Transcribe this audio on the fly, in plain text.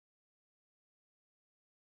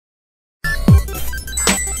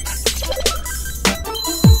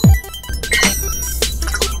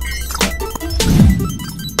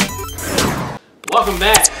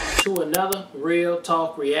back to another Real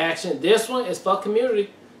Talk reaction. This one is for Community,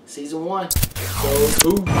 Season 1.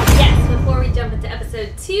 Yes, before we jump into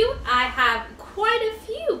episode 2, I have quite a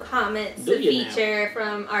few comments to feature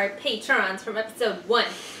from our patrons from episode 1.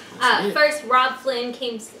 First, Rob Flynn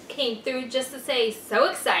came through just to say, so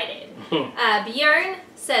excited. Bjorn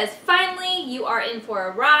says, finally, you are in for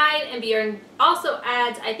a ride. And Bjorn also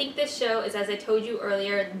adds, I think this show is, as I told you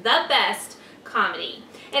earlier, the best comedy.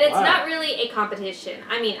 And it's not really a competition.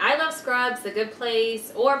 I mean, I love Scrubs, The Good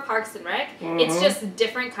Place, or Parks and Rec. It's just a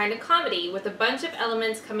different kind of comedy with a bunch of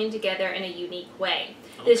elements coming together in a unique way.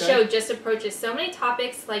 This show just approaches so many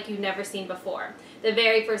topics like you've never seen before. The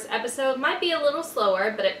very first episode might be a little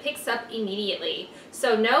slower, but it picks up immediately.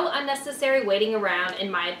 So no unnecessary waiting around,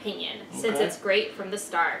 in my opinion, since it's great from the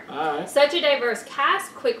start. Such a diverse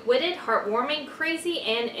cast, quick-witted, heartwarming, crazy,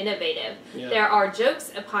 and innovative. There are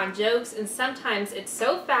jokes upon jokes, and sometimes it's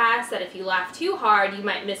so fast that if you laugh too hard, you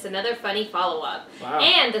might miss another funny follow-up.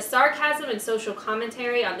 And the sarcasm and social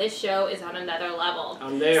commentary on this show is on another level.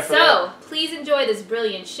 I'm there for that. So, please enjoy this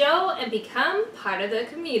brilliant show and become part of the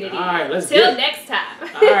community. Alright, let's Till next time.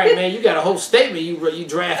 Alright, man, you got a whole statement you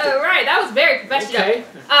drafted. Alright, that was very professional. Okay.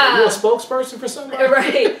 Are you a spokesperson for somebody?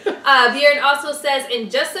 Right. Bjorn also says,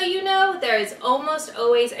 and just so you know, there is almost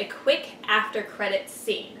always a quick after credits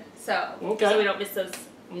scene. So we don't miss those.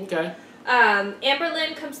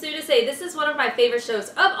 Amberlynn comes through to say, this is one of my favorite shows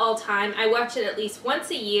of all time. I watch it at least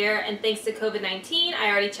once a year, and thanks to COVID-19,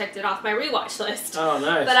 I already checked it off my rewatch list. Oh,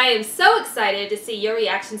 nice. But I am so excited to see your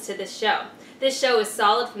reactions to this show. This show is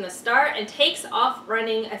solid from the start and takes off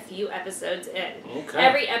running a few episodes in.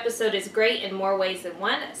 Every episode is great in more ways than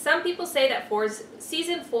one. Some people say that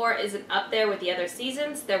season 4 isn't up there with the other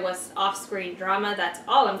seasons. There was off-screen drama, that's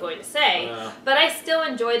all I'm going to say. But I still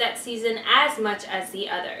enjoy that season as much as the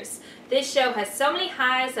others. This show has so many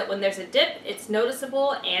highs that when there's a dip, it's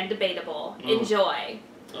noticeable and debatable. Enjoy.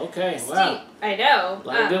 Okay, Steve, wow. I know. A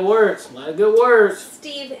lot of good words. A lot of good words.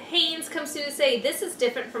 Steve Haynes comes through to say, this is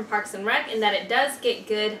different from Parks and Rec in that it does get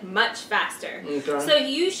good much faster. So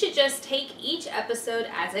you should just take each episode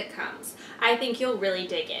as it comes. I think you'll really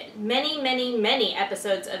dig it. Many, many, many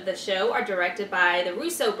episodes of the show are directed by the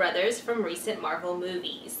Russo brothers from recent Marvel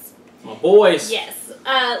movies. My boys. Yes.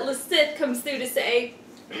 Lysith comes through to say,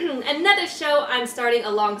 another show I'm starting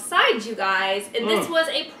alongside you guys, and this was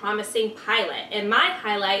a promising pilot. And my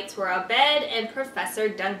highlights were Abed and Professor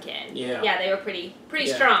Duncan. Yeah, they were pretty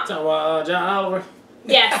strong. Talking about John Oliver.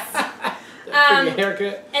 Yes.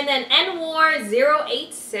 Haircut. And then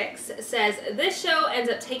NWar086 says, this show ends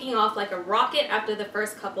up taking off like a rocket after the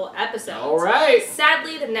first couple episodes. All right.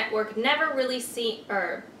 Sadly, the network never really Sadly,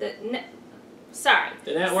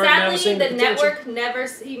 the network never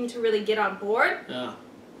seemed to really get on board.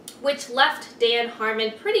 Which left Dan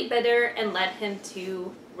Harmon pretty bitter and led him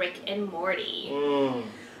to Rick and Morty.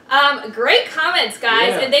 Great comments,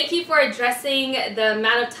 guys, and thank you for addressing the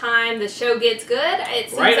amount of time the show gets good.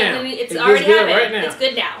 It seems like it's already happened. It's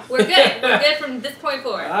good now. We're good. We're good from this point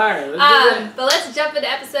forward. All right, let's do that. But let's jump into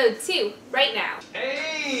episode 2 right now.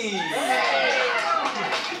 Hey!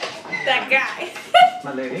 That guy.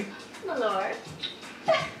 My lady. My lord.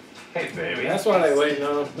 Hey, baby. That's why they waiting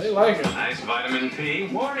on. They like it. Nice vitamin P.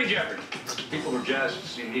 Morning, Jeffrey. People were jazzed to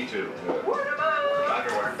see me, too. Word of mouth.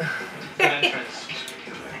 Underwear. Good entrance.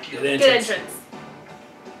 Good entrance. Good entrance.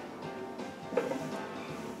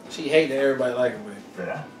 She hate that everybody like him, baby.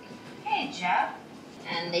 Yeah. Hey, Jeff.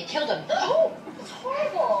 And they killed him. Oh, it's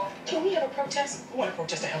horrible. Can we have a protest? I want to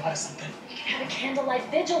protest the hell out of something. We can have a candlelight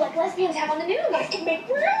vigil like lesbians have on the news. I can make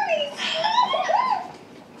brownies.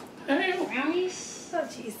 Brownies? Oh,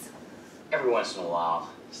 jeez. Every once in a while,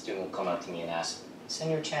 a student will come up to me and ask,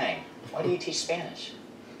 Senor Chang, why do you teach Spanish?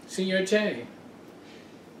 Senor Chang.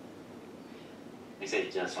 I say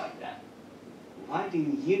it just like that. Why do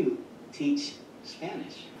you teach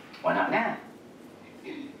Spanish? Why not math?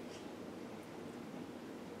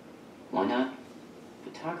 Why not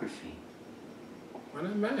photography? Why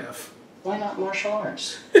not math? Why not martial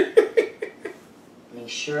arts? I mean,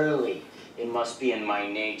 surely it must be in my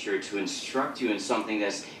nature to instruct you in something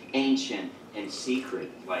that's ancient and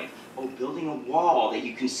secret, like, building a wall that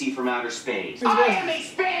you can see from outer space. I am a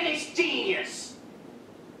Spanish genius!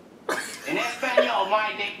 In Espanol,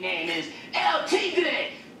 my nickname is El Tigre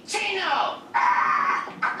Chino!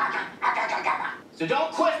 So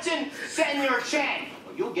don't question Senor Chang,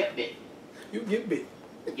 or you'll get bit. You get bit.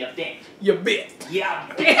 You bit. You bit. You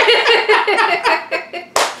bit.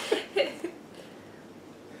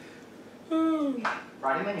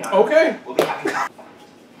 Friday menu. Okay. We'll be having coffee.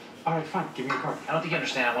 All right, fine. Give me your card. I don't think you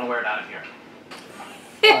understand. I want to wear it out of here.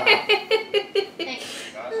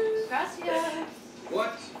 Thanks. Gracias.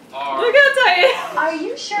 What Look are... how tight. Are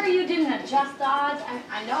you sure you didn't adjust the odds?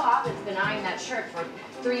 I know Abed's been eyeing that shirt for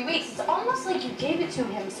 3 weeks. It's almost like you gave it to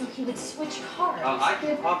him so he would switch cards. I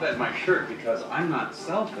gave Abed my shirt because I'm not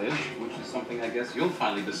selfish, which is something I guess you'll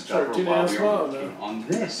finally discover Too while damn we're small, working man. on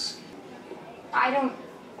this. I don't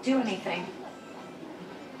do anything.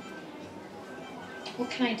 What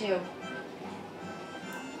can I do?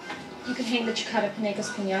 You can hang the Chicata Paneco's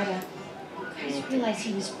piñata. You guys realize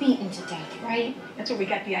he was beaten to death, right? That's where we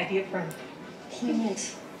got the idea from.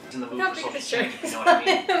 Payment. In the mood How for big of a social shirt change, you know what I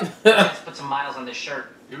mean? Let's put some miles on this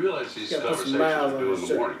shirt. You realize these Gotta put some conversations miles we on do in this the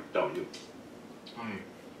shirt. morning, don't you?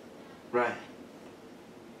 Right.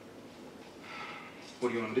 What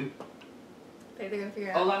do you want to do? They're gonna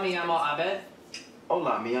figure out. Hola, me llamo Abed.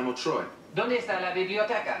 Hola, me llamo Troy. ¿Dónde está la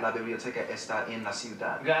biblioteca? La biblioteca está en la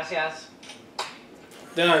ciudad. Gracias.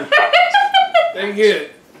 Done. They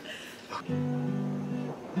good.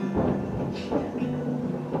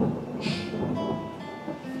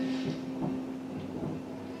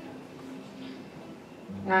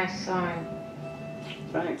 Nice sign.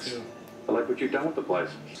 Thanks. I like what you've done with the place.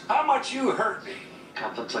 How much you hurt me?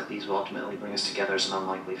 Conflicts like these will ultimately bring us together as an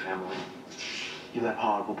unlikely family. You have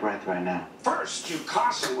horrible breath right now. First, you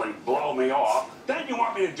constantly blow me off. Then you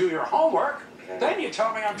want me to do your homework. Then you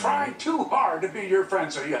tell me I'm trying too hard to be your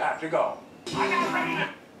friend, so you have to go. I got ready to...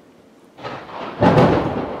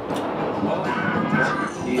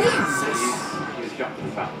 He's jumping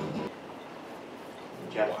the fountain.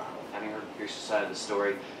 Jeff, having heard Pierce's side of the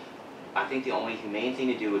story, I think the only humane thing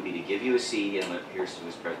to do would be to give you a seat and let Pierce do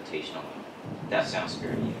his presentation on them. That sounds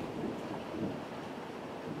fair to you.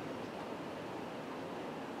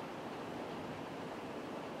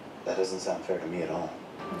 That doesn't sound fair to me at all.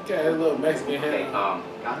 Okay, a little Mexican Okay, head.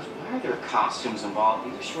 guys, why are there costumes involved?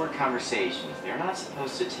 These are short conversations. They're not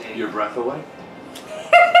supposed to take... Your breath away?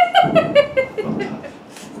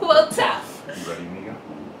 Well, tough. You ready, amigo?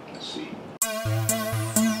 Let's see.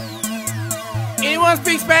 Anyone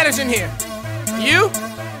speak Spanish in here? You?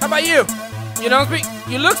 How about you? You don't speak?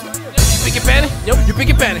 You look You speak Spanish? Nope. You speak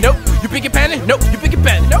Spanish? Nope. You speak Spanish? Nope. You speak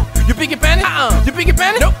Spanish? Nope. You speak Spanish? You speak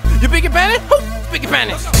Spanish? Nope. You speak Spanish? Who speak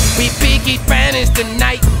Spanish? We speak Spanish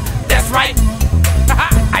tonight. That's right.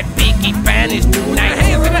 I speak Spanish tonight.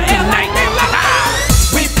 Tonight.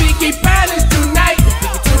 We speak Spanish tonight.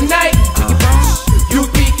 Tonight. You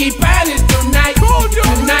speak Spanish tonight.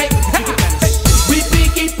 Tonight. We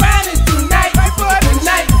speak Spanish tonight.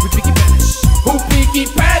 Tonight. Who speak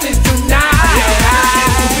Spanish tonight?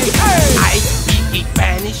 I speak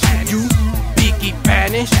Spanish. You speak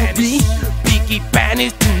Spanish. We speak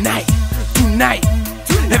Spanish tonight. Tonight.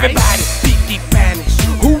 Everybody speak Spanish.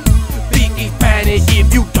 Who speak Spanish?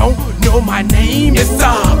 If you don't know my name, it's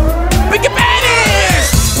Speak Spanish.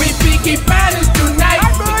 We speak Spanish tonight.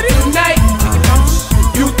 Tonight.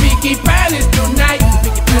 You speak Spanish tonight.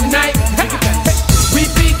 Tonight. We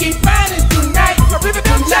speak Spanish tonight.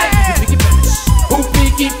 Tonight. Who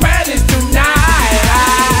speak Spanish tonight?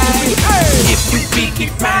 If you speak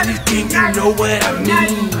Spanish, then you know what I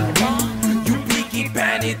mean. You speak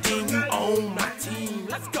Spanish, then you own my team.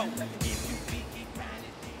 Let's go. If you speak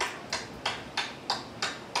Spanish.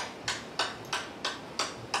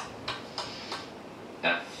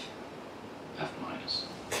 F minus.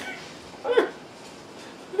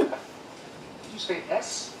 Did you say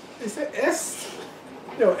S? Is it S?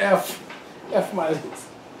 No, F. F minus.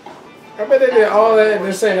 I bet they did all that and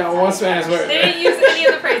they're saying that one Spanish word. They didn't use any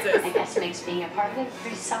of the phrases. I guess makes being a part of it a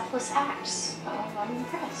pretty selfless act. So I'm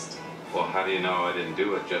impressed. Well, how do you know I didn't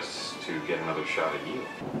do it just to get another shot at you?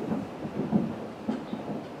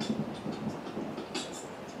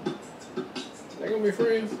 They're gonna be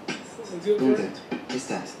friends. Good friends.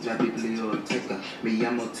 Esta es la biblioteca. Me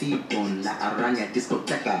llamo T-Bone, la araña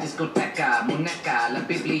discoteca. Discoteca, muñeca, la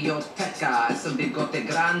biblioteca. Es un bigote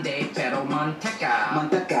grande, pero manteca.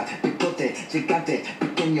 Manteca, bigote, gigante,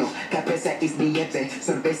 pequeño. Cabeza es nieve,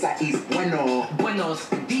 cerveza es bueno. Buenos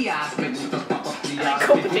días, me gustan papas frías.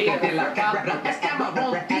 Como Bigote de la cabra, es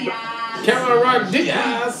Cameron Díaz. Cameron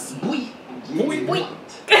Diaz. Uy.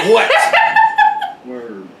 What?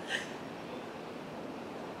 Word.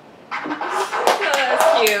 Oh, that's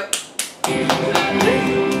cute.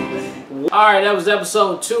 Alright, that was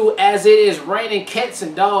episode 2. As it is raining cats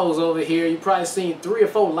and dogs over here, you probably seen 3 or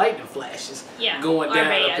 4 lightning flashes going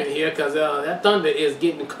down up in here because that thunder is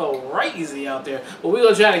getting crazy out there. But we're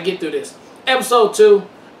going to try to get through this. Episode 2,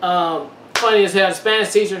 funny as hell, the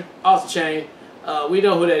Spanish teacher, off the chain. We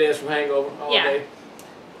know who that is from Hangover all day.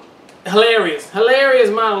 Hilarious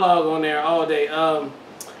monologue on there all day.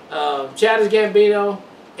 Childish Gambino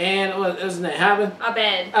and what's his name?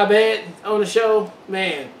 Abed on the show,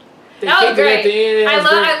 man. They that was kicked it great. at the end.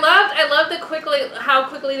 I loved how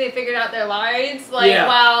quickly they figured out their lines. Like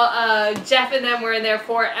while Jeff and them were in there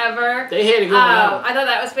forever. They had a good one. I thought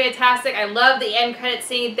that was fantastic. I love the end credit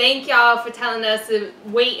scene. Thank y'all for telling us to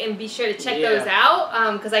wait and be sure to check those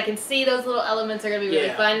out. Because I can see those little elements are gonna be really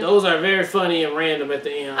fun. Those are very funny and random at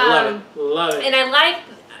the end. I love it. Love it. And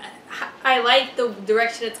I like the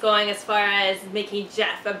direction it's going as far as making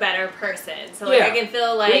Jeff a better person. So like I can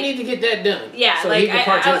feel like we need to get that done. Yeah, so like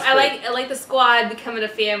I like the squad becoming a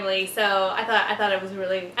family. So I thought it was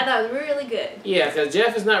really good. Yeah, because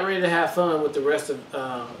Jeff is not ready to have fun with the rest of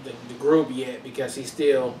the group yet because he's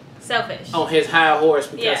still selfish on his high horse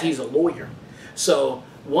because he's a lawyer. So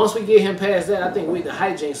once we get him past that, I think the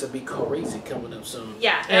hijinks will be crazy coming up soon.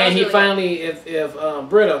 Yeah, and he finally, if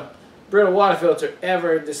Britta Waterfilter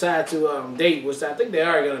ever decide to date, which I think they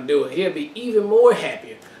are going to do it, he'll be even more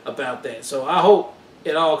happier about that. So I hope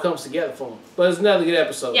it all comes together for him. But it's another good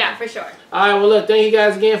episode. Yeah, for sure. All right, well, look, thank you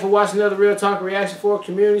guys again for watching another Real Talk Reaction for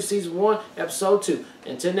Community Season 1, Episode 2.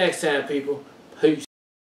 Until next time, people,